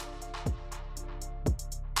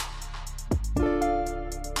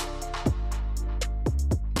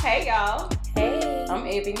Hey y'all, Hey, I'm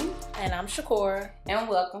Ebony, and I'm Shakora. and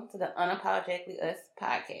welcome to the Unapologetically Us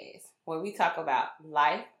podcast, where we talk about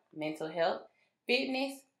life, mental health,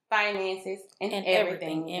 fitness, finances, and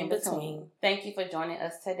everything in between. Thank you for joining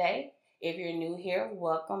us today. If you're new here,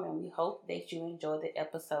 welcome, and we hope that you enjoyed the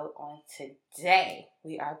episode on today.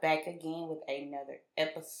 We are back again with another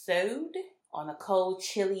episode on a cold,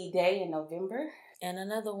 chilly day in November. And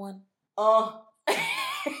another one.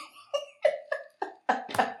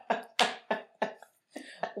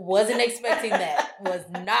 Wasn't expecting that. Was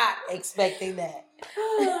not expecting that.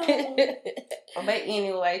 But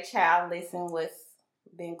anyway, child, listen, what's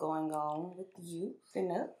been going on with you?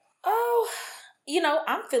 Oh,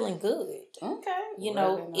 I'm feeling good. Okay.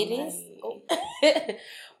 It is.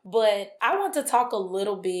 But I want to talk a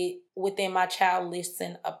little bit within my child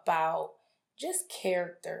listen about just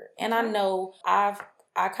character. And I know I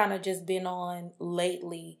kind of just been on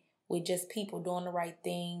lately with just people doing the right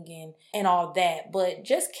thing and all that. But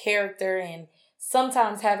just character and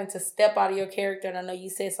sometimes having to step out of your character. And I know you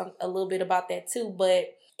said a little bit about that too.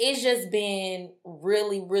 But it's just been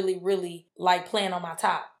really, really, really like playing on my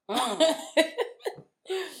top.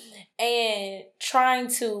 And trying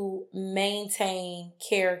to maintain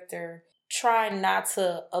character, try not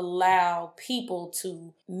to allow people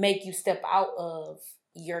to make you step out of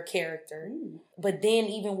your character. But then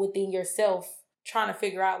even within yourself, trying to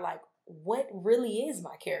figure out like what really is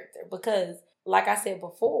my character. Because like I said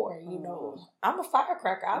before, I'm a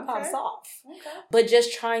firecracker. I'm not soft. Okay. But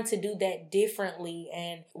just trying to do that differently,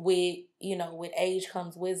 and with age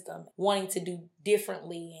comes wisdom, wanting to do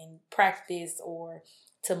differently and practice or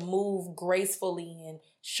to move gracefully and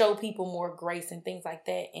show people more grace and things like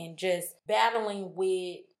that, and just battling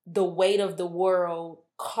with the weight of the world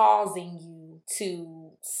causing you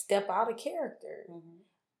to step out of character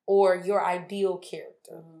or your ideal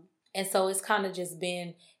character. And so it's kind of just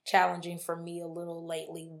been challenging for me a little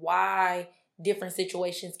lately. Why different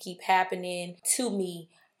situations keep happening to me.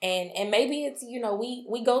 And maybe it's,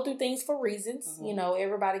 we go through things for reasons.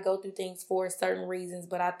 Everybody go through things for certain reasons.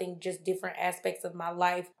 But I think just different aspects of my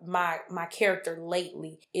life, my character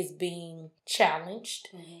lately is being challenged.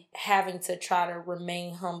 Having to try to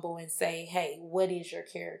remain humble and say, hey, what is your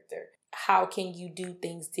character? How can you do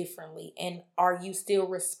things differently? And are you still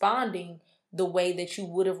responding the way that you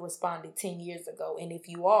would have responded 10 years ago? And if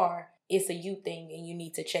you are, it's a you thing and you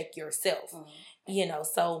need to check yourself.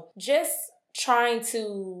 So just trying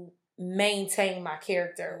to maintain my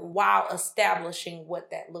character while establishing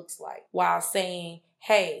what that looks like, while saying,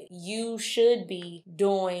 hey, you should be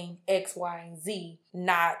doing X, Y, and Z,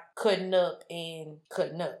 not cutting up and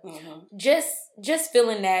cutting up. Just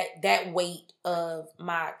feeling that weight of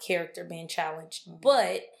my character being challenged.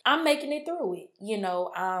 But I'm making it through it.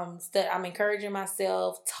 I'm encouraging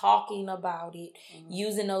myself, talking about it,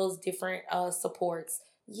 using those different supports.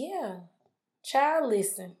 Yeah. Child,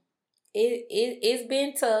 listen. It's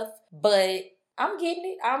been tough, but I'm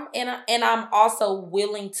getting it. I'm also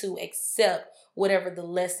willing to accept whatever the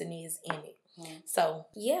lesson is in it. So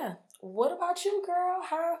yeah. What about you, girl?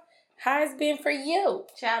 How it's been for you?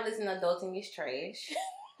 Child, listen, adulting is trash.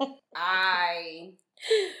 I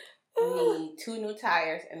need 2 new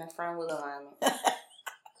tires and a front wheel alignment.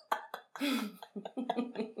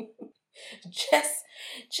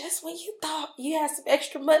 Just when you thought you had some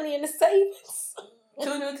extra money in the savings.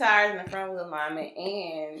 2 new tires and a front wheel alignment,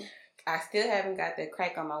 and I still haven't got that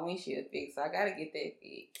crack on my windshield fixed, so I gotta get that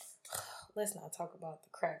fixed. Let's not talk about the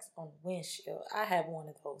cracks on the windshield. I have one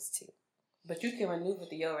of those too. But you can maneuver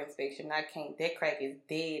through your inspection. I can't. That crack is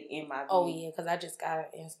dead in my view. Oh yeah, because I just got an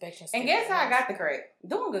inspection. And guess how I got the crack?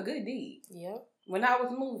 Doing a good deed. Yep. When I was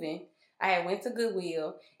moving, I had went to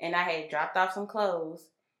Goodwill and I had dropped off some clothes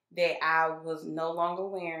that I was no longer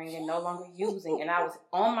wearing and no longer using. And I was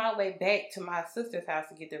on my way back to my sister's house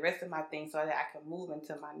to get the rest of my things so that I could move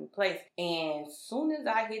into my new place. And as soon as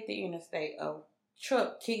I hit the interstate, a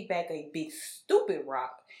truck kicked back a big stupid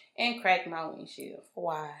rock and cracked my windshield.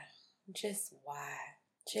 Why? Just why?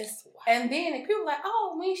 And then if people like,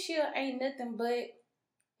 oh, windshield ain't nothing but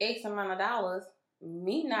X amount of dollars.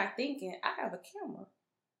 Me not thinking, I have a camera.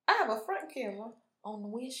 I have a front camera. On the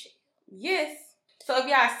windshield? Yes. So if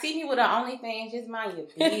y'all see me with an OnlyFans, just mind your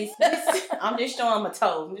business. I'm just showing my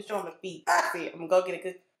toes. I'm just showing my feet. That's it. I'm going to go get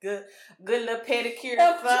a good little pedicure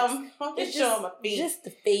or something. I'm just showing my feet. Just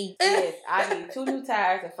the feet. Yes. I need 2 new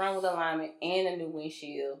tires, a front wheel alignment, and a new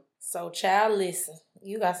windshield. So, child, listen.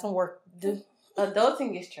 You got some work to do.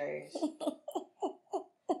 Adulting is trash.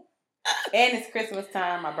 And it's Christmas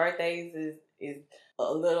time. My birthday is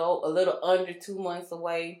a little under 2 months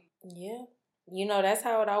away. Yeah. That's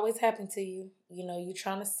how it always happened to you. You're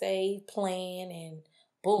trying to save, plan, and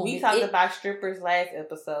boom. We talked about strippers last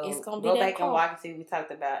episode. It's gonna be Go that back car. and watch and see what we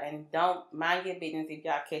talked about. And don't mind your business if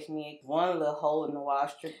y'all catch me at one little hole in the wall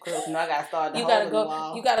strip club. You know, I gotta start the hole in the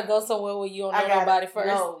wall. You gotta go somewhere where you don't know nobody first.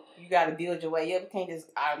 No, you gotta build your way up. You can't just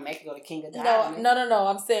automatically go to King of Diamonds. No.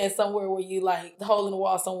 I'm saying somewhere where you like the hole in the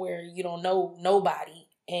wall, somewhere you don't know nobody.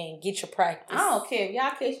 And get your practice. I don't care. If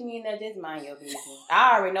y'all catch me in there, just mind your business.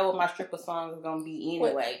 I already know what my stripper song is going to be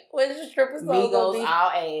anyway. What is your stripper song Migos, gonna be?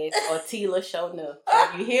 All Ass, or Tila Show Enough. So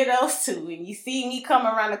if you hear those two and you see me come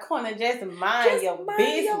around the corner, just mind your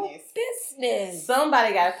business.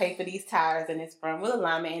 Somebody got to pay for these tires and this front wheel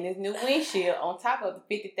alignment and this new windshield on top of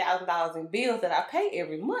the $50,000 in bills that I pay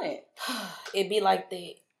every month. It be like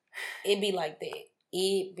that.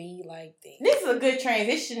 This is a good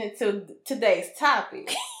transition into today's topic.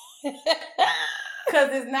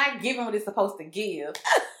 Because it's not giving what it's supposed to give.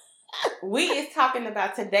 We is talking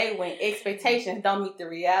about today when expectations don't meet the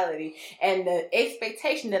reality. And the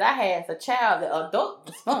expectation that I had as a child, the adult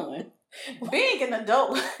was fun. Being an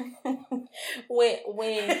adult.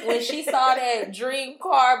 when she saw that dream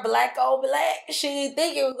car black on black, she didn't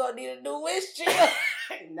think it was going to need a new windshield.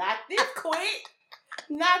 Not this quick.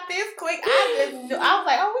 I just knew. I was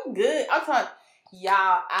like, oh, we good. I'm talking,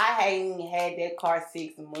 y'all, I hadn't even had that car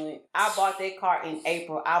 6 months. I bought that car in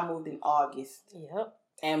April. I moved in August. Yep.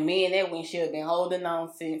 And me and that windshield been holding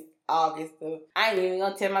on since August. So I ain't even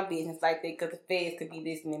gonna tell my business like that because the feds could be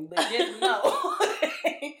listening. But just know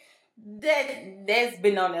that's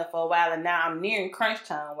been on there for a while. And now I'm nearing crunch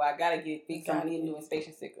time where I gotta get it fixed. I need a new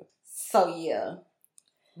inspection sticker. So yeah.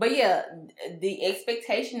 But yeah, the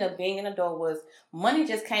expectation of being an adult was money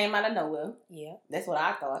just came out of nowhere. Yeah. That's what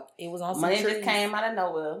I thought. It was on some money trees. Just came out of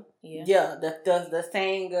nowhere. Yeah. Yeah, the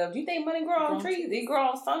saying of, you think money grow on trees? It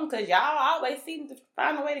grow on something because y'all always seem to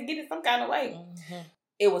find a way to get it some kind of way. Mm-hmm.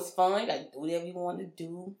 It was fun. You got to do whatever you want to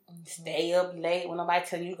do. Mm-hmm. Stay up late when nobody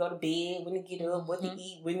telling you to go to bed, when to get up, what to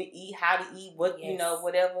eat, when to eat, how to eat, what,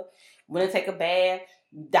 whatever. When to take a bath,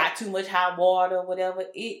 not too much hot water, whatever.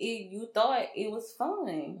 You thought it was fun.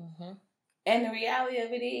 Mm-hmm. And the reality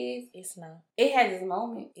of it is, it's not. It has its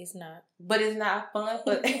moment. It's not. But it's not fun.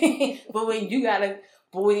 But when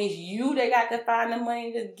it's you that got to find the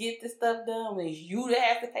money to get the stuff done, when it's you that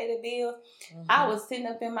has to pay the bills. Mm-hmm. I was sitting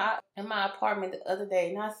up in my apartment the other day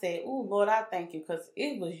and I said, "Ooh, Lord, I thank you because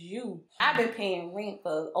it was you." I've been paying rent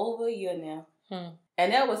for over a year now.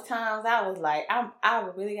 And there was times I was like, I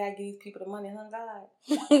really got to give these people the money, God.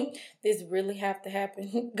 This really have to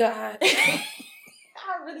happen, God. I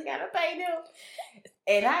really got to pay them.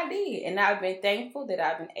 And I did. And I've been thankful that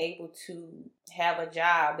I've been able to have a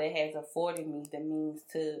job that has afforded me the means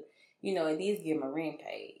to, at least get my rent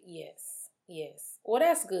paid. Yes. Well,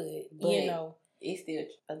 that's good. But it's still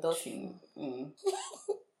adulting.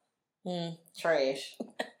 Trash.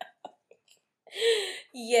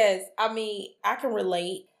 Yes. I mean, I can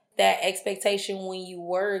relate. That expectation when you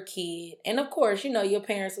were a kid. And of course, your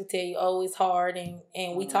parents will tell you, oh, it's hard.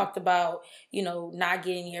 And we talked about, not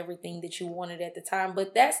getting everything that you wanted at the time.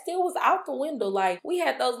 But that still was out the window. Like, we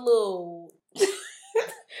had those little...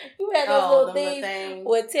 things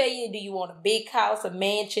would tell you, do you want a big house, a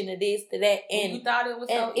mansion, or this, or that? And you thought it was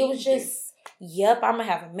it was just, yep, I'm going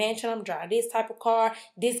to have a mansion. I'm going to drive this type of car.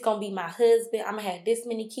 This going to be my husband. I'm going to have this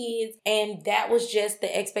many kids. And that was just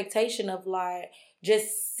the expectation of like...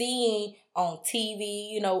 just seeing on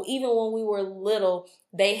TV, even when we were little,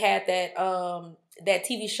 they had that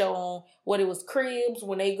TV show on it was Cribs,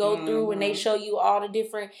 when they go through and they show you all the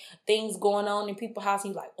different things going on in people's house.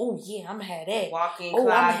 And you're like, oh yeah, I'm gonna have that. Walk-in closet, I'm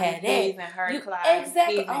gonna have that.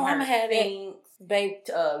 Exactly. Oh, I'm gonna have that. Babe,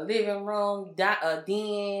 living room, a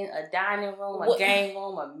den, a dining room, a game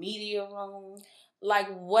room, a media room. Like,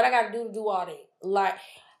 what I gotta do all that? Like,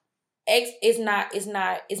 it's not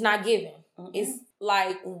given. Mm-hmm. It's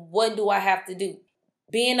like, what do I have to do?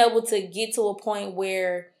 Being able to get to a point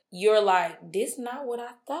where you're like, this not what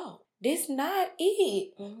I thought. This not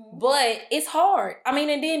it. Mm-hmm. But it's hard. I mean,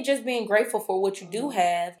 and then just being grateful for what you do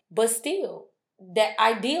have, but still, that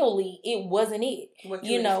ideally, it wasn't it. What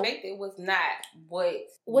you expected was not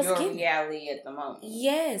what's your reality at the moment.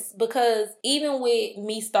 Yes, because even with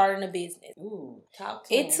me starting a business. Ooh, talk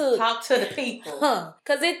to the people.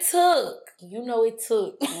 Because it took.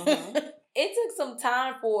 Mm-hmm. It took some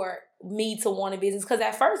time for me to want a business. Because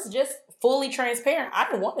at first, just fully transparent, I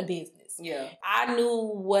didn't want a business. Yeah. I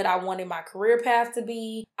knew what I wanted my career path to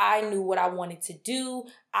be. I knew what I wanted to do.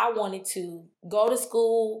 I wanted to go to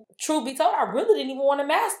school. Truth be told, I really didn't even want a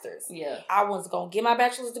master's. Yeah. I was going to get my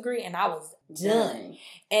bachelor's degree and I was done.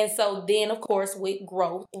 And so then, of course, with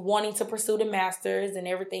growth, wanting to pursue the master's and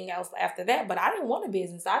everything else after that. But I didn't want a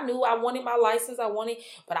business. I knew I wanted my license.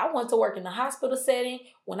 But I wanted to work in the hospital setting.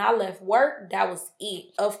 When I left work, that was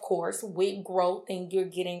it. Of course, with growth and you're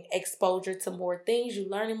getting exposure to more things, you're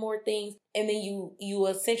learning more things. And then you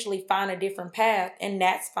essentially find a different path, and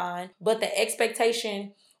that's fine. But the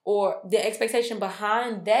expectation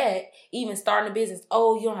behind that, even starting a business,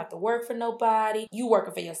 oh, you don't have to work for nobody. You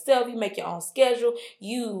working for yourself. You make your own schedule.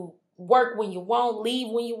 You work when you want, leave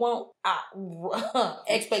when you want.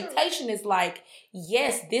 Expectation is like,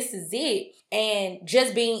 yes, this is it. And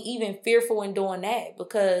just being even fearful in doing that,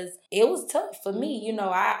 because it was tough for me. You know,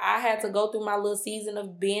 I had to go through my little season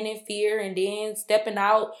of being in fear and then stepping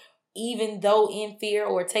out, even though in fear,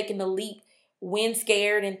 or taking the leap when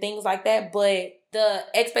scared and things like that. But the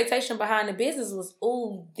expectation behind the business was,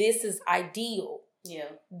 oh, this is ideal. Yeah.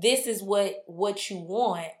 This is what you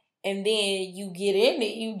want. And then you get in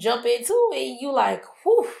it, you jump into it, and you like,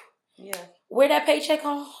 whew. Yeah. Where that paycheck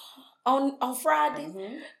on Friday?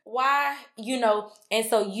 Mm-hmm. Why? You know, and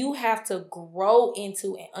so you have to grow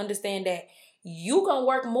into and understand that you gonna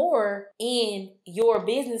work more in your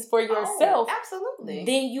business for yourself. Oh, absolutely.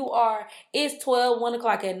 Than you are. It's 1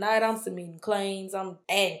 o'clock at night. I'm submitting claims. I'm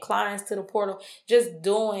adding clients to the portal. Just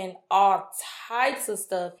doing all types of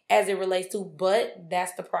stuff as it relates to, but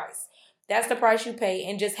that's the price. That's the price you pay,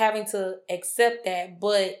 and just having to accept that.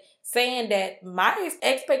 But saying that my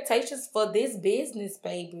expectations for this business,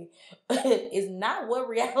 baby, is not what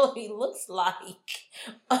reality looks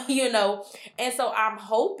like, you know. And so I'm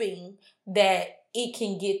hoping that it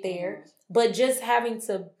can get there, but just having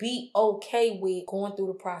to be okay with going through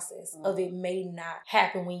the process of it may not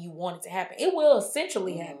happen when you want it to happen. It will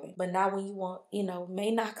essentially happen, but not when you want, you know,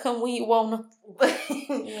 may not come when you want to, but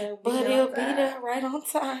it'll be there right on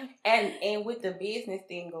time. And with the business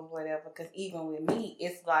thing or whatever, because even with me,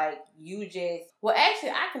 it's like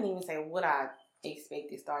actually, I can even say what I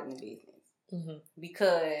expected starting a business. Mm-hmm.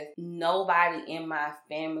 Because nobody in my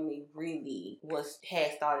family really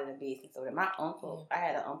had started a business. So that my uncle, I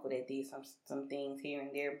had an uncle that did some things here and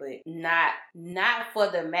there, but not for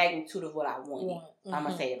the magnitude of what I wanted. Mm-hmm. I'm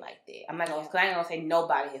gonna say it like that. I'm not gonna, cause I ain't gonna say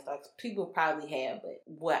nobody has started. People probably have, but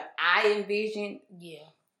what I envisioned,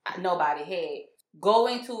 nobody had. Go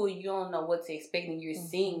into it, you don't know what to expect, and you're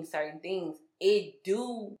seeing certain things.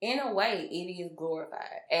 In a way, it is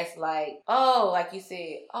glorified. It's like, like you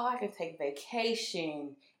said, I can take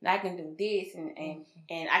vacation, and I can do this,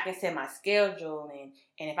 and I can set my schedule, and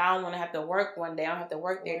if I don't want to have to work one day, I don't have to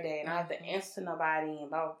work that day, and I don't have to answer nobody,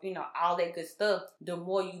 and all that good stuff. The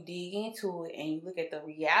more you dig into it, and you look at the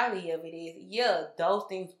reality of it is, those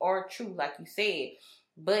things are true, like you said.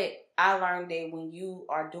 But I learned that when you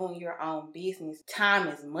are doing your own business, time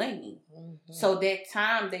is money. Mm-hmm. So that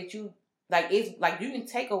time that you, it's like you can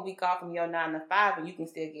take a week off from your 9 to 5 and you can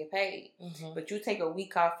still get paid. Mm-hmm. But you take a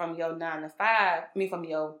week off from your 9 to 5, from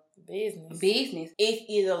your business, it's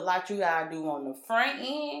either a lot you gotta do on the front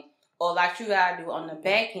end or like you gotta do on the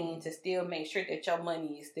back end to still make sure that your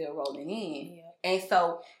money is still rolling in. Yeah. And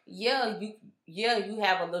so, you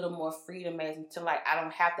have a little more freedom as to I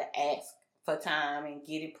don't have to ask for time and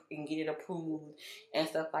get it approved and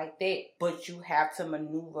stuff like that. But you have to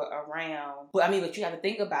maneuver around. But you have to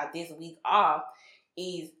think about this week off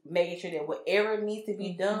is making sure that whatever needs to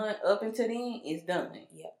be done up until then is done.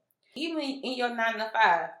 Yep. Even in your 9 to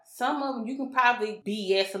 5, some of them you can probably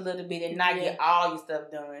BS a little bit and not get all your stuff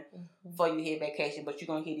done before you hit vacation, but you're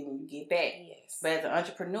going to hit it when you get back. Yes. But as an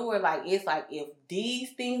entrepreneur, it's like if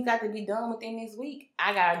these things got to be done within this week,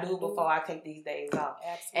 I got to do it before I take these days off.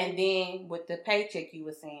 Absolutely. And then with the paycheck you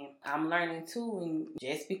were saying, I'm learning too, and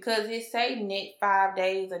just because it say net 5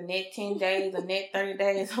 days or net 10 days or net 30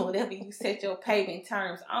 days or whatever you set your payment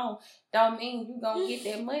terms on, don't mean you gonna get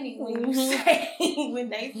that money when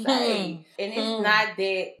they say. And it's not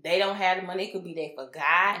that they don't have the money, it could be they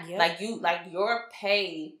forgot. Yep. Your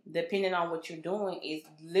pay, depending on what you're doing, is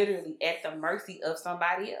literally at the mercy of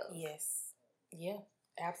somebody else. Yes. Yeah,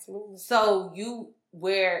 absolutely. So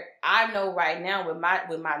where I know right now with my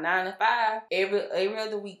 9 to 5, every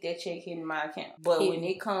other week that check hitting my account. But when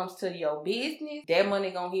it comes to your business, that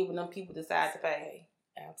money gonna hit when them people decide to pay.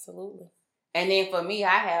 Absolutely. And then for me,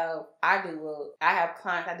 I have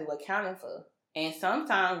clients I do accounting for. And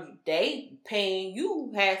sometimes they paying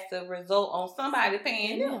you has to result on somebody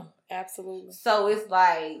paying them. Absolutely. So it's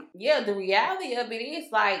the reality of it is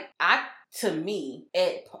to me,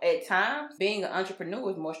 at times, being an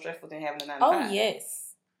entrepreneur is more stressful than having a 9 to 5.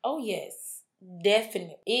 Oh yes.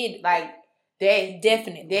 Definitely.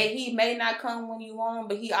 Definitely. That he may not come when you want him,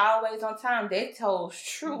 but he always on time. That tells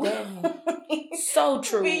true. So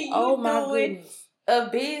true. Oh my goodness. A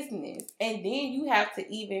business, and then you have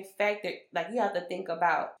to even factor, like you have to think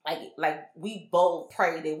about, like we both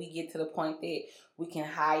pray that we get to the point that we can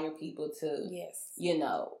hire people to, yes,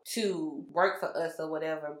 to work for us or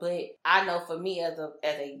whatever. But I know for me as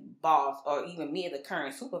a boss, or even me as a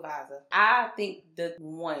current supervisor, I think the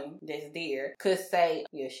one that's there could say,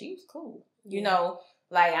 yeah, she was cool,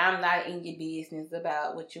 like I'm not in your business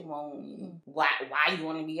about what you want, why you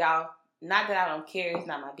want to be off. Not that I don't care, it's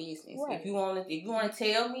not my business. Right. If you want to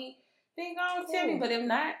tell me, then go on tell me. But if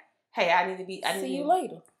not, hey, I need to see you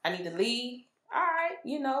later. I need to leave. All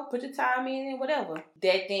right, put your time in and whatever.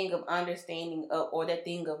 That thing of understanding or that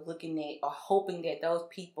thing of looking at or hoping that those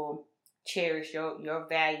people cherish your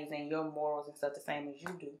values and your morals and stuff the same as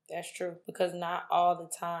you do. That's true. Because not all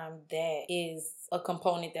the time that is a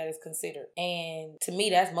component that is considered. And to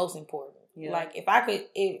me, that's most important. Yeah. Like if I could,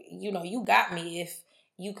 you got me if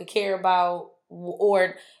you could care about,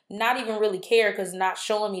 or not even really care, because not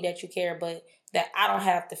showing me that you care, but that I don't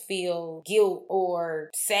have to feel guilt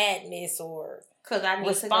or sadness or because I need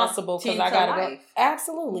responsible because I gotta go.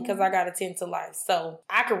 Absolutely, because I gotta tend to life. So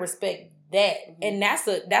I can respect that, and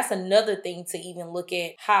that's another thing to even look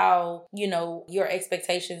at how your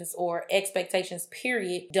expectations or expectations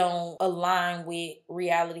period don't align with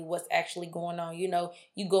reality. What's actually going on?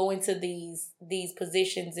 You go into these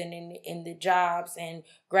positions and in the jobs and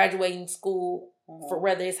graduating school for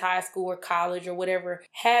whether it's high school or college or whatever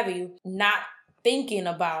have you, not thinking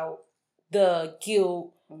about the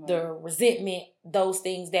guilt, the resentment, those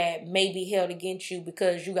things that may be held against you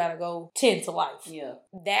because you got to go tend to life. Yeah.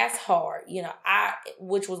 That's hard.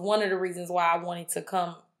 Which was one of the reasons why I wanted to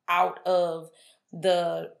come out of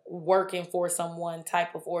the working for someone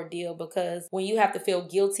type of ordeal, because when you have to feel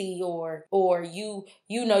guilty or you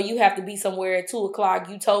have to be somewhere at 2:00,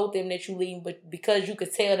 you told them that you leave, but because you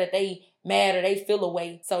could tell that they mad or they feel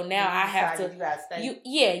away, so now I have to.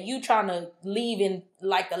 You trying to leave in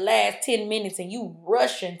like the last 10 minutes, and you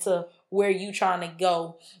rushing to where you trying to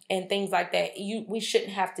go and things like that. We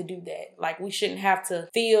shouldn't have to do that. Like we shouldn't have to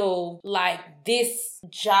feel like this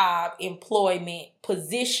job, employment,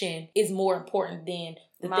 position is more important than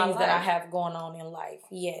the things that I have going on in life.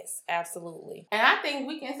 Yes, absolutely. And I think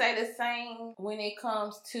we can say the same when it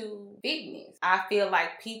comes to fitness. I feel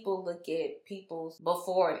like people look at people's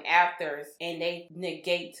before and afters and they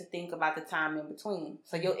negate to think about the time in between.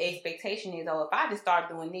 So your expectation is, if I just start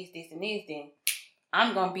doing this, and this, then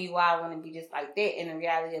I'm going to be where I want to be just like that. And the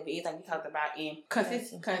reality of it is, like we talked about in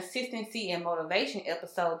consistency and motivation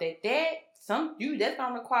episode, that's going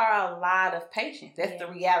to require a lot of patience. That's the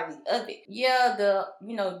reality of it. Yeah,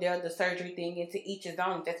 the surgery thing, and to each his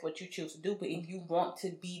own, if that's what you choose to do. But if you want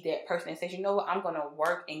to be that person that says, I'm going to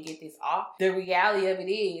work and get this off, the reality of it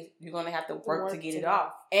is you're going to have to work to get it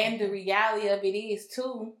off. And the reality of it is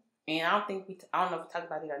too, and I don't know if we talked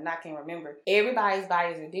about it or not, I can't remember. Everybody's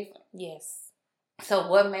bodies are different. Yes. So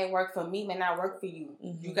what may work for me may not work for you.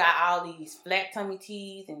 Mm-hmm. You got all these flat tummy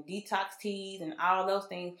teas and detox teas and all those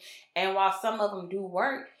things. And while some of them do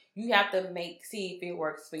work, you have to see if it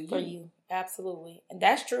works for you. For you. Absolutely. And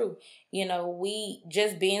that's true. We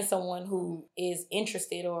just being someone who is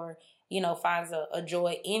interested or, finds a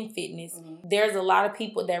joy in fitness. Mm-hmm. There's a lot of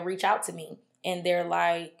people that reach out to me and they're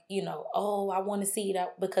like, I want to see it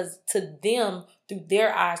out, because to them, through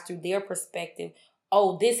their eyes, through their perspective,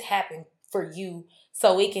 this happened for you,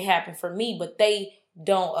 so it can happen for me, but they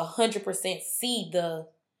don't 100% see the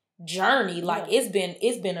journey. Like it's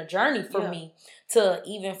been a journey for me to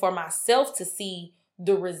even for myself to see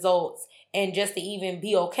the results and just to even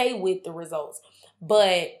be okay with the results.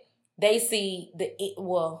 But they see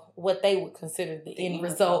what they would consider the end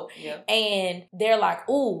result. Yeah. And they're like,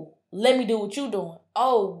 ooh, let me do what you doing.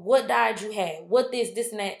 Oh, what diet you had? What this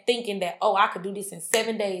and that, thinking that, I could do this in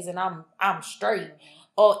 7 days and I'm straight.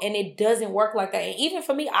 And it doesn't work like that. And even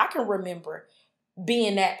for me, I can remember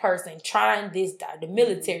being that person, trying this diet, the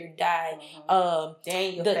military diet,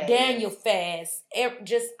 Daniel fast,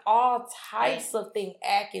 just all types of things,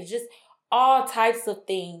 Atkins, just all types of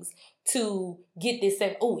things to get this.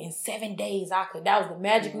 In 7 days that was the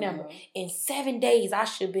magic number. In 7 days, I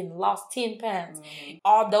should have been lost 10 pounds. Mm-hmm.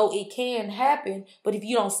 Although it can happen, but if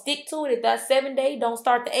you don't stick to it, if that 7 day don't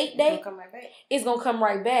start the 8 day, it's going to come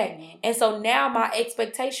right back. Mm-hmm. And so now my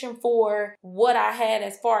expectation for what I had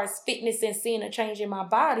as far as fitness and seeing a change in my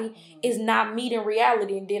body is not meeting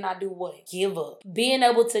reality. And then I do what? Give up. Being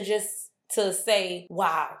able to just to say,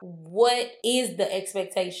 wow, what is the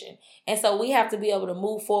expectation? And so we have to be able to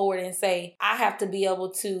move forward and say, I have to be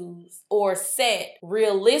able to, or set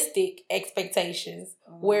realistic expectations.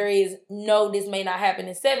 Whereas, no, this may not happen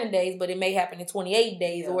in 7 days, but it may happen in 28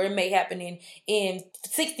 days, or it may happen in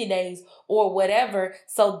 60 days, or whatever,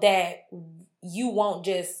 so that you won't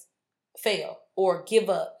just fail or give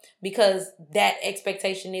up because that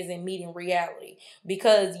expectation isn't meeting reality.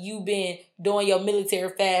 Because you've been doing your military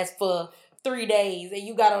fast for 3 days and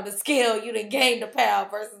you got on the scale, you done gained a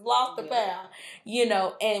pound versus lost a pound,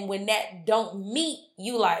 and when that don't meet,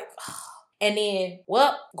 you like, oh. And then,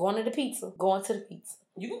 going to the pizza.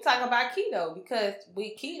 You can talk about keto, because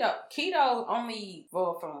with keto only,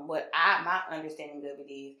 well, from what my understanding of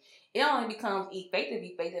it is, it only becomes effective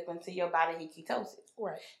until your body hits ketosis.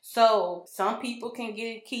 Right. So some people can get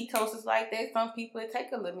in ketosis like that. Some people, it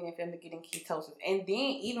take a little minute for them to get in ketosis. And then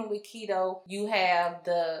even with keto, you have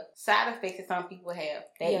the side effects that some people have.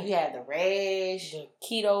 You have the rash, the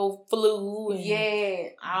keto flu,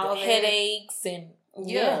 and all the headaches and.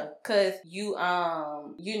 Yeah, because you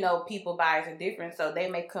people's bodies are different, so they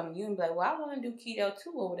may come to you and be like, well, I want to do keto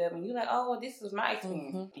too or whatever. And you're like, oh, well, this is my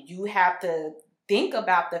experience. Mm-hmm. You have to think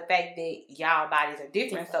about the fact that y'all bodies are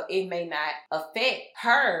different, so it may not affect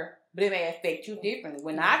her, but it may affect you differently.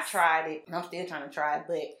 When I tried it, and I'm still trying to try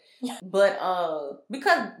it, but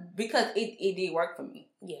because it did work for me.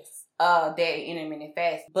 Yes. That intermittent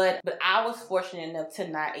fast, but I was fortunate enough to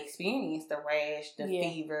not experience the rash, the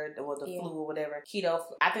fever, or the flu or whatever. Keto,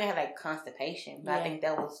 I think I had like constipation, but I think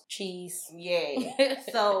that was cheese. Yeah.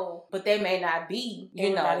 So, but they may not be,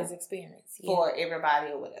 everybody's experience for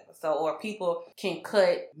everybody or whatever. So, or people can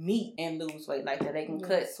cut meat and lose weight like that. They can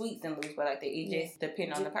cut sweets and lose weight like that. It just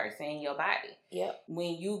depends on the person and your body. Yep.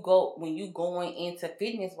 When you going into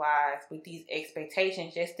fitness wise with these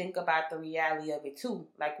expectations, just think about the reality of it too.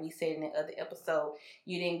 Like we said in the other episode,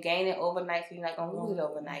 you didn't gain it overnight, so you're not gonna lose it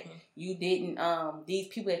overnight. Mm-hmm. You didn't. These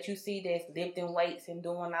people that you see that's lifting weights and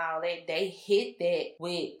doing all that, they hit that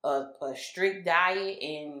with a strict diet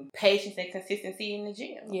and patience and consistency in the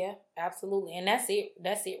gym. Yeah. Absolutely. And that's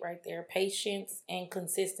it right there. Patience and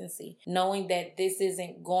consistency. Knowing that this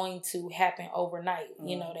isn't going to happen overnight.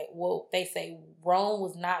 Mm-hmm. They say Rome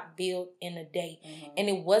was not built in a day. Mm-hmm. And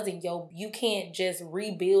it wasn't, you can't just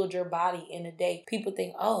rebuild your body in a day. People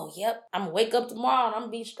think, oh, yep, I'm going to wake up tomorrow and I'm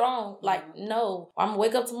going to be strong. Mm-hmm. Like, no, I'm going to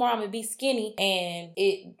wake up tomorrow, I'm going to be skinny.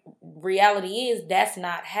 And reality is that's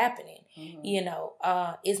not happening.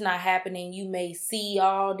 Mm-hmm. It's not happening. You may see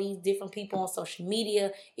all these different people on social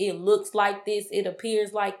media. It looks like this. It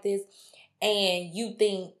appears like this. And you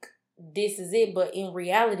think this is it. But in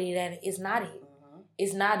reality, that is not it. Mm-hmm.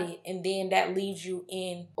 It's not it. And then that leaves you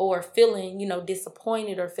in or feeling,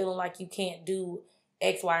 disappointed or feeling like you can't do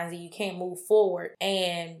X, Y, and Z. You can't move forward.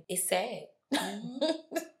 And it's sad. Mm-hmm.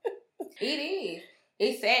 It is.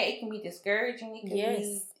 It's sad. It can be discouraging.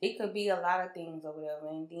 It could be a lot of things or whatever.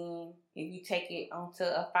 And then if you take it onto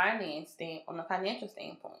a financial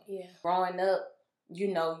standpoint, growing up,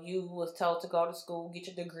 you was told to go to school, get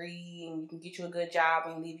your degree, and you can get you a good job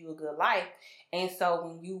and leave you a good life. And so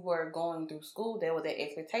when you were going through school, there was that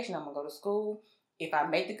expectation: I'm gonna go to school. If I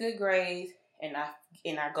make the good grades and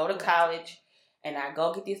I go to college and I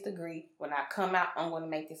go get this degree, when I come out, I'm gonna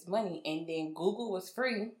make this money. And then Google was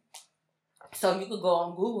free. So you could go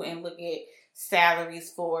on Google and look at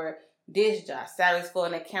salaries for this job, salaries for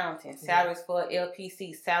an accountant, salaries for an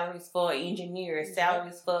LPC, salaries for an engineer,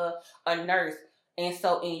 salaries for a nurse. And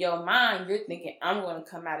so in your mind, you're thinking, I'm going to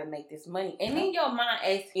come out and make this money. And in your mind,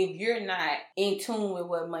 as if you're not in tune with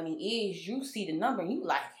what money is, you see the number and you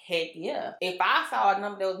like, heck yeah. If I saw a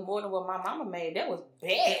number that was more than what my mama made, that was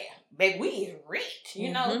bad. Baby, we is rich,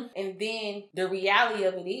 know? And then the reality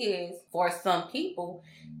of it is, for some people,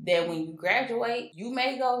 that when you graduate, you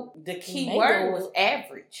may go, the key word was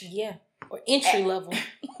average. Yeah. Or entry level.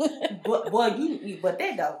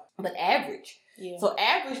 But average. Yeah. So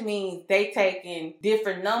average means they taking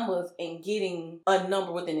different numbers and getting a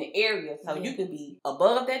number within the area. So you can be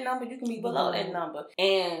above that number, you can be below that number.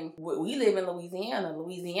 And we live in Louisiana.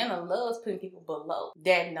 Louisiana loves putting people below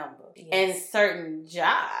that number. Yes. And certain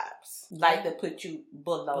jobs like to put you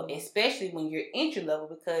below, especially when you're entry level,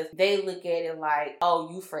 because they look at it like, oh,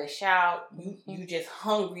 you fresh out, you just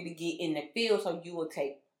hungry to get in the field, so you will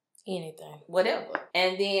take anything, whatever.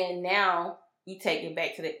 And then now you take it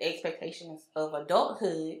back to the expectations of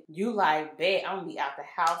adulthood. You like, bet I'm gonna be out the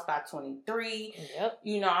house by 23. Yep.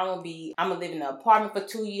 You know, I'm gonna live in an apartment for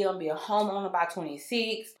 2 years. I'm gonna be a homeowner by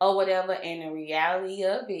 26 or whatever. And the reality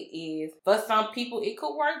of it is, for some people it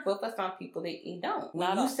could work, but for some people it don't.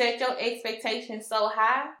 When you set your expectations so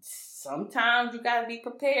high, sometimes you gotta be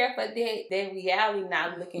prepared for that reality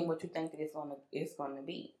not looking what you think that it's gonna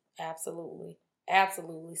be. Absolutely.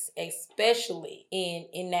 Absolutely, especially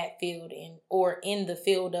in that field or in the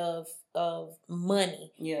field of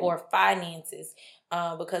money or finances,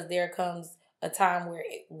 because there comes a time where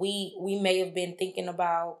we may have been thinking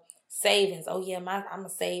about savings. Oh yeah, I'm gonna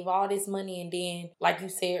save all this money, and then like you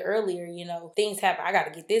said earlier, you know, things happen. I got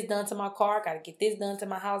to get this done to my car. I got to get this done to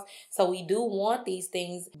my house. So we do want these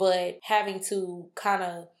things, but having to kind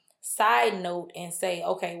of side note and say,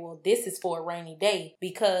 okay, well, this is for a rainy day,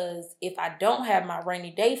 because if I don't have my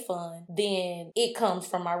rainy day fund, then it comes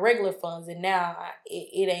from my regular funds, and now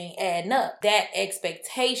it ain't adding up. That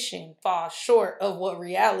expectation falls short of what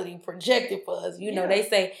reality projected for us. You know, they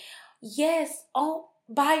say, yes,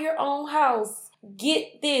 buy your own house,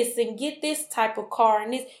 get this and get this type of car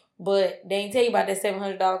and this. But they ain't tell you about that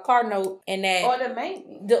 $700 car note and that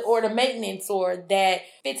or the maintenance or that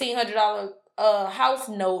 $1,500 house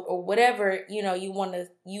note or whatever, you know,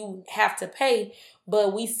 you have to pay.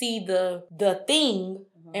 But we see the thing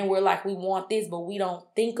and we're like, we want this, but we don't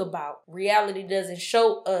think about reality. Doesn't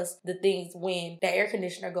show us the things when the air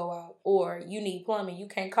conditioner go out or you need plumbing. You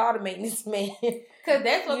can't call the maintenance man. Because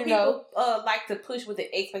that's what people like to push with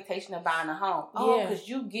the expectation of buying a home. Oh, because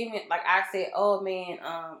you give it, like I said, oh man,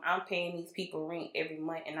 I'm paying these people rent every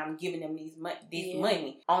month and I'm giving them this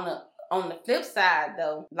money. On the flip side,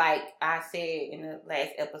 though, like I said in the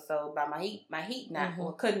last episode about my heat not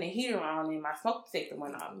or cutting the heater on and my smoke detector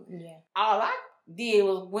went off. Yeah. All I did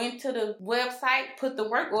was went to the website, put the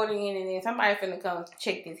work order in, and then somebody finna come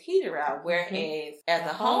check this heater out. Whereas as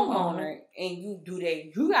a homeowner, and you do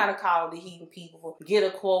that, you gotta call the heating people, get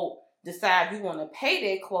a quote, decide you want to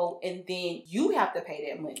pay that quote, and then you have to pay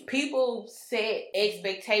that money. People set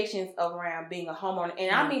expectations around being a homeowner,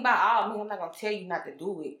 and I mean by all means, I'm not gonna tell you not to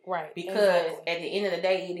do it, right? Because at the end of the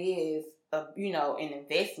day, it is an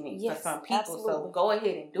investment for some people. Absolutely. So go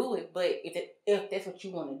ahead and do it, but if that's what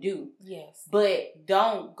you want to do, yes. But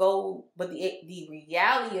don't go. But the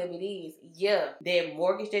reality of it is, that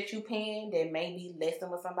mortgage that you paying that may be less than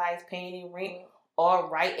what somebody's paying in rent. Or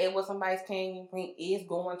right at what somebody's paying you rent is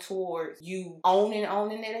going towards you owning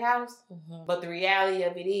that house. But the reality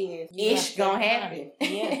of it is, it's gonna happen.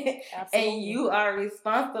 Yeah, absolutely. And you are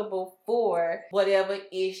responsible for whatever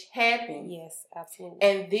ish happens. Yes, absolutely.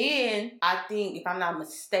 And then I think, if I'm not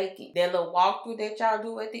mistaken, that little walkthrough that y'all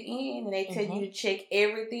do at the end, and they tell you to check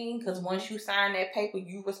everything, because once you sign that paper,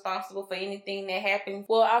 you responsible for anything that happens.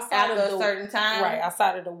 Well, outside of a certain time, right?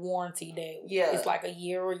 Outside of the warranty that it's like a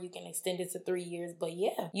year, or you can extend it to 3 years. But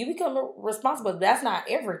you become responsible. That's not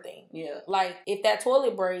everything. Yeah. Like if that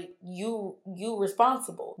toilet break, you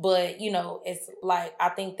responsible. But you know, it's like I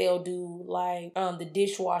think they'll do like the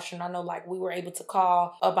dishwasher. And I know like we were able to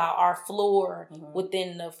call about our floor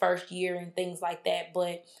within the first year and things like that.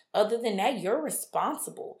 But other than that, you're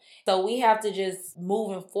responsible. So we have to just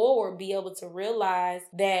moving forward be able to realize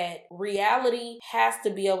that reality has to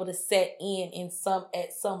be able to set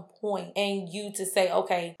at some point, and you to say,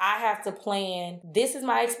 okay, I have to plan. This is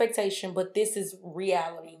my expectation, but this is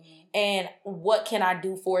reality. And what can I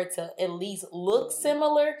do for it to at least look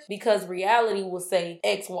similar? Because reality will say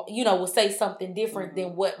will say something different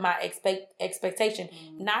than what my expectation.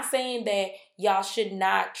 Not saying that y'all should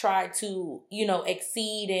not try to,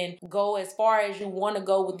 exceed and go as far as you want to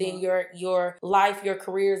go within your life, your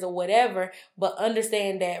careers or whatever. But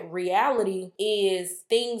understand that reality is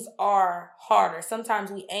things are harder. Sometimes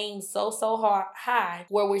we aim so high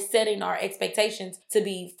where we're setting our expectations to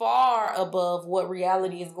be far above what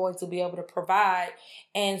reality is going to be able to provide.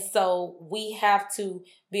 And so we have to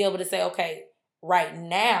be able to say, okay, right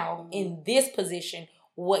now in this position,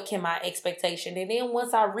 what can my expectation? And then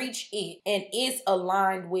once I reach it and it's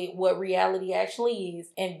aligned with what reality actually is,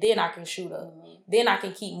 and then I can shoot up. Then I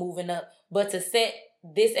can keep moving up. But to set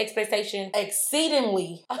this expectation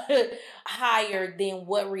exceedingly higher than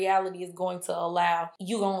what reality is going to allow,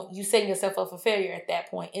 you setting yourself up for failure at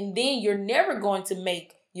that point. And then you're never going to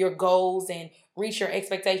make your goals and reach your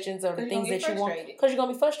expectations or the things that you want, because you're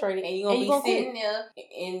gonna be frustrated and you're gonna be sitting there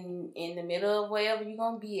in the middle of wherever you're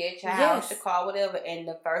gonna be at, your house, your car, whatever, and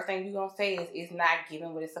the first thing you're gonna say is it's not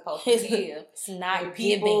giving what it's supposed to give. It's not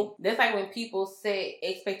giving. That's like when people set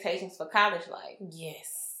expectations for college life.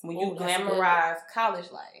 Yes. When you glamorize college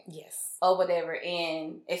life. Yes. or whatever.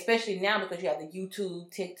 And especially now because you have the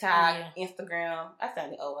YouTube, TikTok, Instagram. I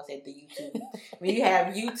sounded I said the YouTube. When you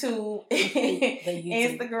have YouTube,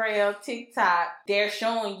 Instagram, TikTok, they're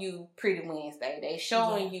showing you Pretty Wednesday. They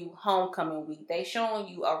showing you homecoming week. They showing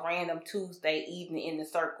you a random Tuesday evening in the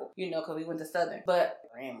circle. You know, because we went to Southern. But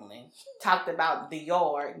rambling. Talked about the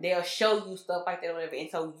yard. They'll show you stuff like that or whatever. And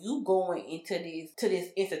so you going into this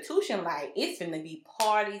institution like it's gonna be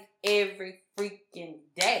parties every freaking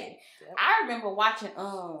day. Yep. I remember watching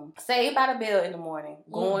Saved by the Bell in the morning,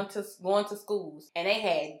 going to schools, and they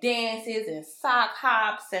had dances and sock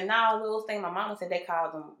hops and all those things. My mama said they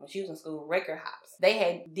called them when she was in school record hops. They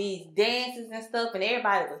had these dances and stuff, and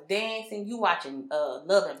everybody was dancing. You watching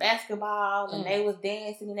Love and Basketball, and they was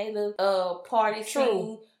dancing and they little party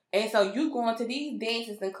scene. And so you going to these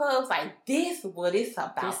dances and clubs like this what it's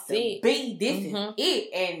about to be. This is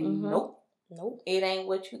it. And nope, it ain't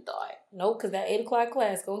what you thought. Nope, because that 8 o'clock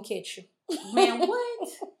class gonna catch you. Man, what?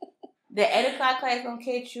 The 8 o'clock class gonna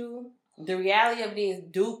catch you. The reality of it is,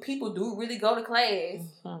 people do really go to class.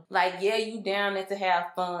 Like, yeah, you down there to have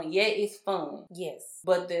fun. Yeah, it's fun. Yes.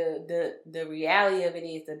 But the reality of it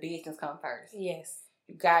is the business come first. Yes.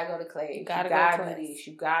 You gotta go to class. You gotta do this.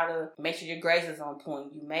 You gotta make sure your grades is on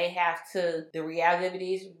point. You may have to. The reality of it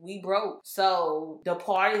is we broke. So the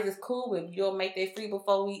parties is cool if you'll make that free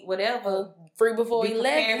before we whatever. Free before 11.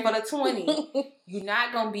 Prepared for the 20. You're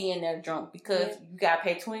not gonna be in there drunk because you gotta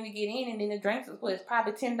pay $20 to get in, and then the drinks is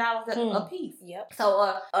probably $10 a piece. Yep. So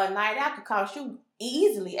a night out could cost you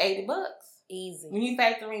easily $80. Easy. When you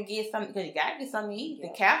factor in get something, because you gotta get something to eat.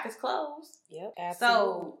 Yep. The cafe is closed. Yep, absolutely.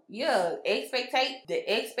 So the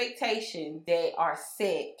expectations that are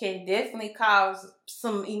set can definitely cause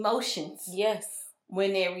some emotions. Yes.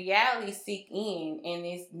 When their reality seek in and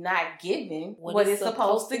it's not given what it's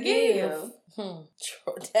supposed to give.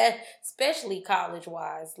 That, especially college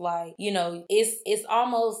wise, like, you know, it's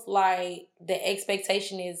almost like the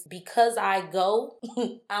expectation is because I go,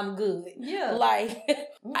 I'm good. Yeah. Like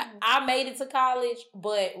I made it to college,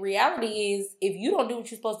 but reality is if you don't do what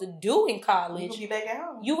you're supposed to do in college, you're gonna be back at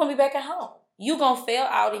home. You're gonna be back at home. You're going to fail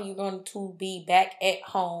out and you're going to be back at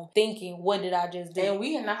home thinking, what did I just do? And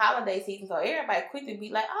we in the holiday season, so everybody quick to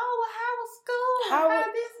be like, oh, well, how was school? How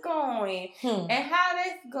this going? And how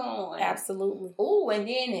that's going? Absolutely. Ooh, and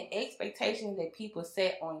then the expectations that people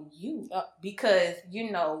set on you. Because,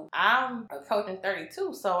 you know, I'm approaching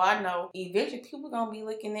 32, so I know eventually people going to be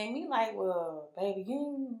looking at me like, well, baby,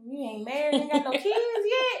 you ain't married, you ain't got no kids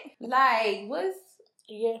yet. Like, what's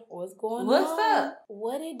going on? What's up?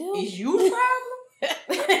 What it do? Is you the problem?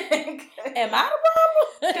 Am I the problem?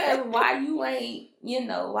 Because why you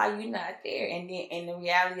not there? And the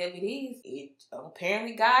reality of it is,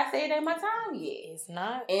 apparently God said it ain't my time yet. It's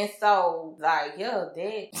not. And so, like,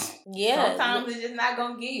 sometimes it's just not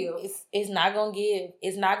gonna give. It's not gonna give.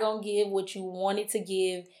 It's not gonna give what you wanted to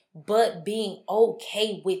give, but being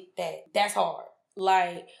okay with that. That's hard.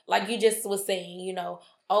 Like you just was saying, you know,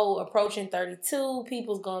 approaching 32,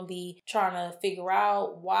 people's gonna be trying to figure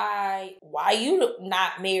out why you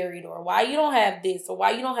not married or why you don't have this or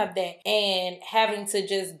why you don't have that, and having to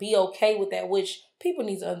just be okay with that, which people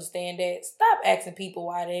need to understand that. Stop asking people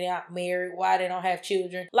why they not married, why they don't have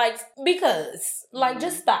children.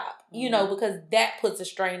 Just stop, you know, because that puts a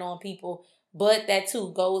strain on people. But that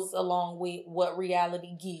too goes along with what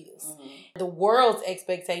reality gives. The world's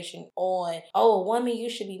expectation on, a woman, you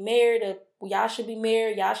should be married, y'all should be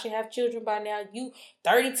married, y'all should have children by now. You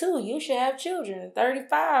 32, you should have children.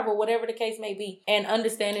 35 or whatever the case may be. And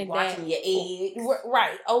understanding watching your eggs.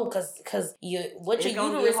 Right. Because what your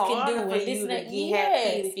uterus can do with this and that.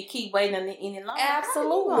 Yes. If you keep waiting any longer.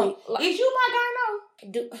 Absolutely. Is you my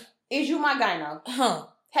gyno? Is you my gyno? Huh.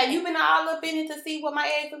 Have you been all up in it to see what my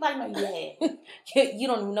eggs look like? No, you haven't. You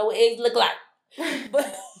don't even know what eggs look like.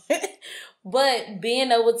 But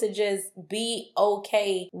being able to just be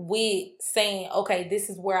okay with saying, okay, this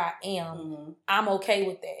is where I am. I'm okay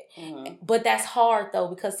with that. But that's hard though,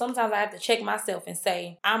 because sometimes I have to check myself and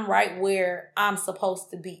say, I'm right where I'm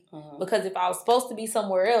supposed to be. Because if I was supposed to be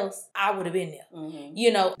somewhere else, I would have been there.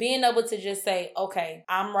 You know, being able to just say, okay,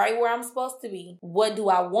 I'm right where I'm supposed to be. What do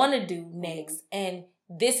I want to do next? And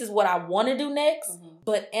this is what I want to do next,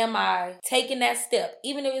 but am I taking that step?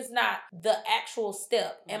 Even if it's not the actual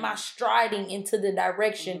step, am I striding into the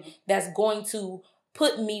direction that's going to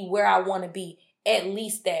put me where I want to be? At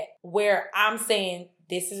least that, where I'm saying,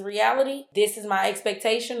 this is reality, this is my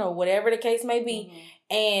expectation, or whatever the case may be,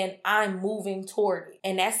 and I'm moving toward it.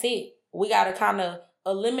 And that's it. We got to kind of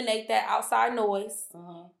eliminate that outside noise,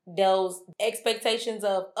 those expectations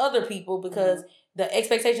of other people, because the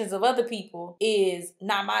expectations of other people is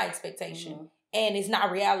not my expectation. and it's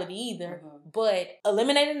not reality either. But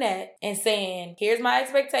eliminating that and saying, here's my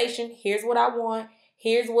expectation, here's what I want,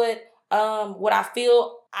 here's what I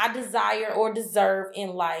feel I desire or deserve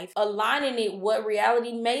in life, aligning it what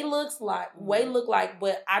reality may look like,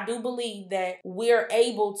 but I do believe that we're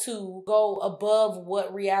able to go above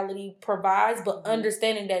what reality provides, but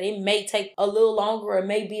understanding that it may take a little longer, it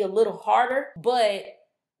may be a little harder, but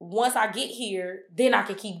once I get here, then I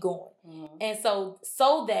can keep going. And so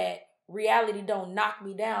that reality don't knock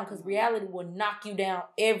me down, because reality will knock you down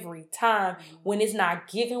every time when it's not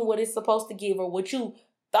giving what it's supposed to give or what you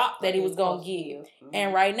thought that it was going to give.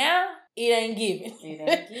 And right now, it ain't giving.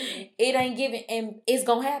 It ain't giving. And it's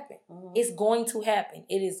going to happen. It's going to happen.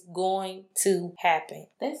 It is going to happen.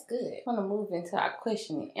 That's good. I want to move into our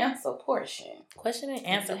question and answer portion. Question and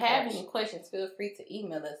answer. If you have any questions, feel free to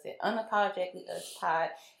email us at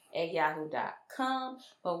unapologeticallyuspod@yahoo.com.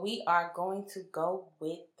 But we are going to go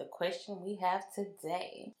with the question we have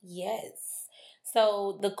today. Yes.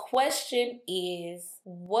 So the question is,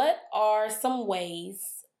 what are some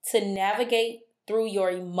ways to navigate through your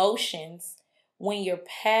emotions when your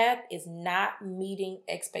path is not meeting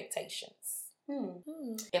expectations?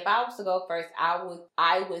 If I was to go first, I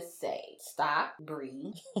would say stop,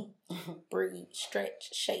 breathe. Breathe, stretch,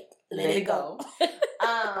 shake, let it go.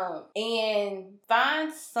 And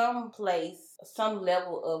find some place, some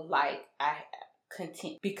level of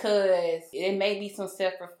content, because it may be some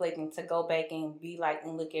self-reflecting to go back and be like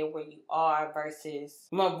and look at where you are versus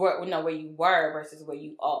where you were versus where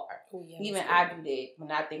you are. Even I do that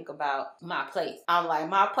when I think about my place. I'm like,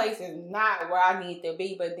 my place is not where I need to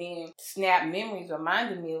be, but then snap memories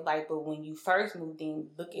reminded me of but when you first moved in,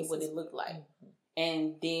 look at what it looked like.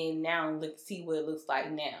 And then now see what it looks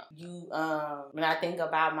like now. When I think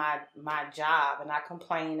about my job and I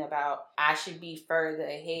complain about I should be further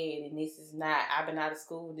ahead and this is not, I've been out of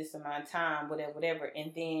school this amount of time, whatever.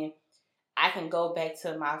 And then I can go back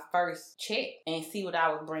to my first check and see what I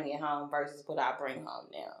was bringing home versus what I bring home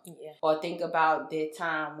now. Yeah. Or think about that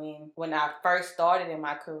time when I first started in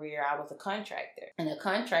my career, I was a contractor. And a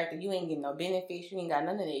contractor, you ain't getting no benefits, you ain't got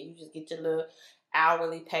none of that. You just get your little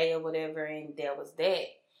hourly pay or whatever, and there was that.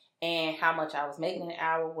 And how much I was making an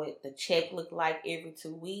hour, what the check looked like every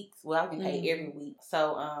 2 weeks. Well, I can pay every week.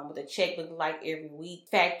 So what the check looked like every week.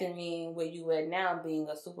 Factoring in where you at now being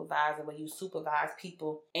a supervisor, where you supervise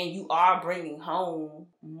people and you are bringing home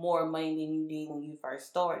more money than you did when you first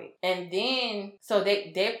started. And then, so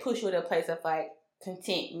that push you to a place of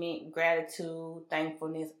contentment, gratitude,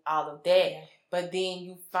 thankfulness, all of that. Yeah. But then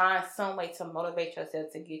you find some way to motivate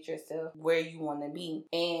yourself to get yourself where you want to be.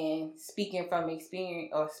 And speaking from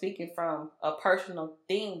experience or speaking from a personal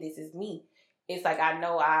thing, this is me. It's I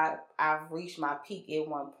know I've reached my peak at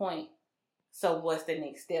one point. So what's the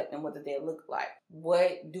next step and what does that look like?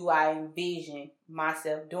 What do I envision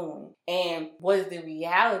myself doing? And what is the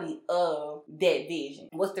reality of that vision?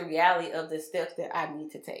 What's the reality of the steps that I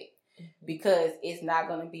need to take? Because it's not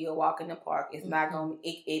going to be a walk in the park. It's not going to,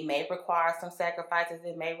 it may require some sacrifices.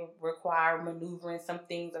 It may require maneuvering some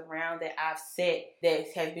things around that I've set that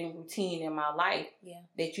has been routine in my life. Yeah.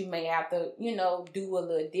 That you may have to, do a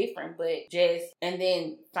little different, and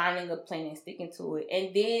then finding a plan and sticking to it.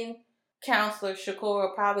 And then Counselor Shakur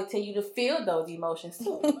will probably tell you to feel those emotions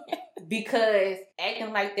too. Because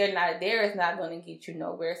acting like they're not there is not going to get you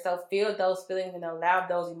nowhere. So feel those feelings and allow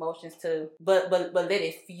those emotions to, but let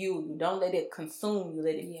it fuel you. Don't let it consume you.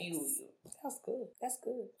 Let it fuel you. That's good. That's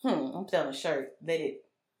good. I'm selling a shirt.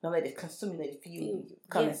 Don't let it consume you. Let it fuel you.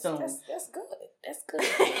 Coming soon. That's good. That's good.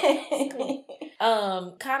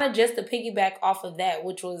 Kind of just to piggyback off of that,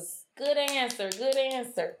 which was good answer.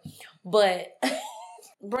 But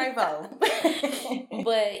bravo.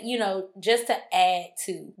 But, just to add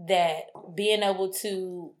to that, being able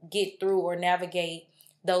to get through or navigate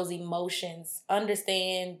those emotions,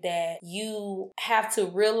 understand that you have to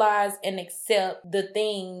realize and accept the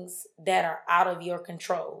things that are out of your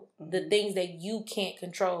control, the things that you can't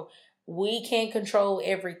control. We can't control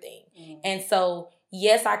everything. And so,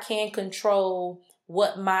 yes, I can control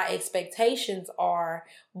what my expectations are,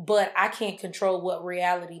 but I can't control what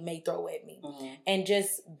reality may throw at me. And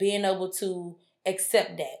just being able to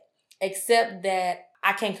accept that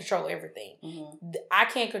I can't control everything. I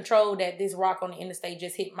can't control that this rock on the interstate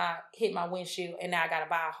just hit my windshield and now I gotta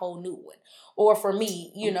buy a whole new one. Or for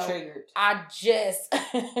me, I just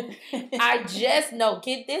get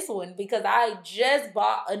this one because I just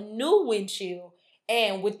bought a new windshield.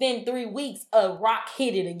 And within 3 weeks, a rock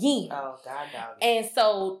hit it again. Oh, God. And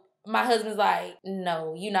so my husband's like,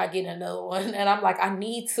 no, you're not getting another one. And I'm like, I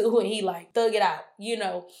need to. And he like, thug it out, you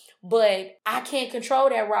know. But I can't control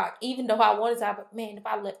that rock, even though I wanted to. But man, if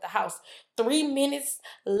I left the house 3 minutes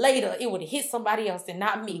later, it would have hit somebody else and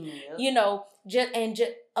not me. Yep. You know, just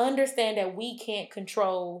understand that we can't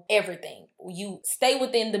control everything. You stay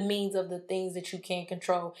within the means of the things that you can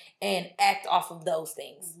control and act off of those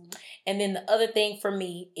things. Mm-hmm. And then the other thing for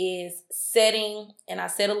me is setting, and I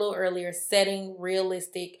said a little earlier, setting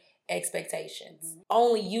realistic expectations. Mm-hmm.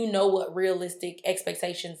 Only you know what realistic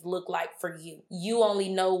expectations look like for you. You only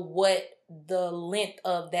know what the length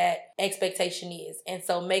of that expectation is. And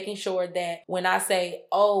so making sure that when I say,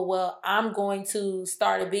 oh, well, I'm going to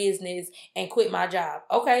start a business and quit my job.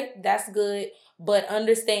 Okay, that's good. But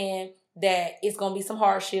understand that it's going to be some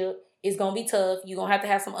hardship. It's going to be tough. You're going to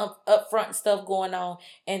have some upfront stuff going on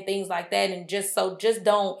and things like that. And just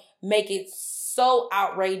don't make it so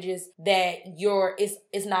outrageous that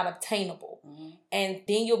it's not obtainable. Mm-hmm. And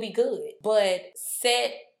then you'll be good. But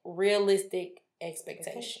set realistic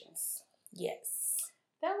expectations. Yes.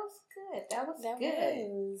 That was good. That was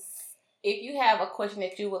good. If you have a question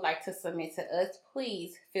that you would like to submit to us,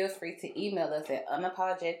 please feel free to email us at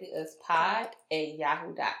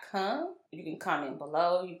unapologeticallyuspod@yahoo.com. You can comment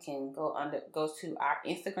below. You can go to our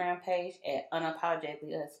Instagram page at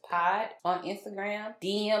unapologeticallyuspod on Instagram.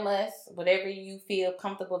 DM us, whatever you feel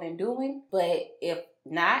comfortable in doing. But if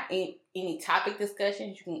not, in any topic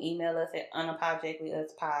discussions, you can email us at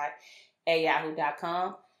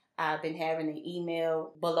unapologeticallyuspod@yahoo.com. I've been having an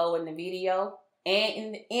email below in the video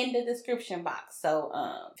and in the description box. So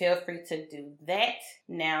feel free to do that.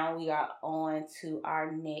 Now we are on to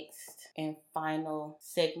our next and final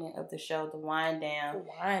segment of the show, the wind down.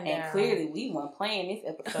 And clearly we weren't playing this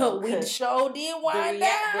episode. We sure did wind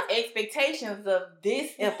down. The expectations of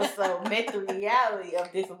this episode met the reality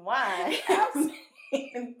of this wine.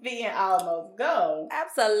 Being almost gone.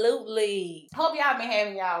 Absolutely. Hope y'all been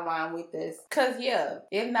having y'all wine with us. Cause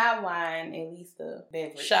if not wine, at least a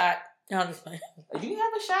beverage. Shot. I'm just playing. You can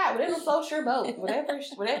have a shot, whatever floats your boat. Whatever,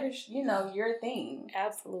 your thing.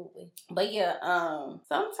 Absolutely. But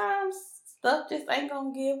sometimes stuff just ain't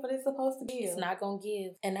gonna give what it's supposed to give. It's not gonna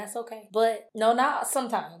give. And that's okay. But no, not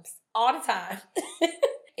sometimes. All the time.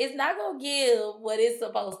 It's not gonna give what it's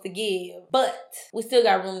supposed to give. But we still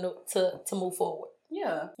got room to move forward.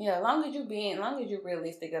 Yeah. As long as you're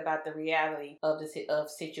realistic about the reality of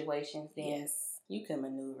situations, then you can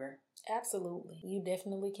maneuver. Absolutely. You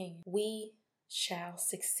definitely can. We shall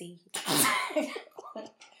succeed.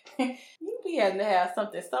 You be having to have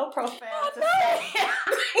something so profound to say.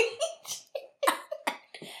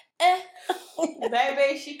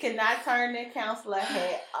 Baby, she cannot turn the counselor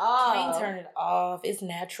hat off. Can't turn it off. It's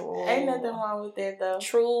natural. Ain't nothing wrong with that, though.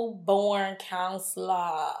 True born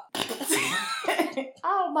counselor.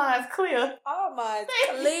 All mine's clear. All mine's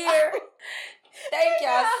clear. Thank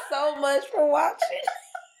y'all so much for watching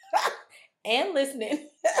and listening.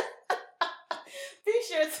 Be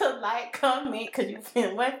sure to like, comment, because you've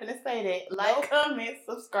been waiting to say that. Like, comment,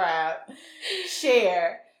 subscribe,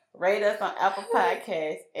 share. Rate us on Apple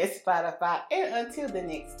Podcasts and Spotify. And until the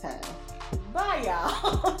next time. Bye,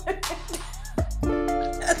 y'all.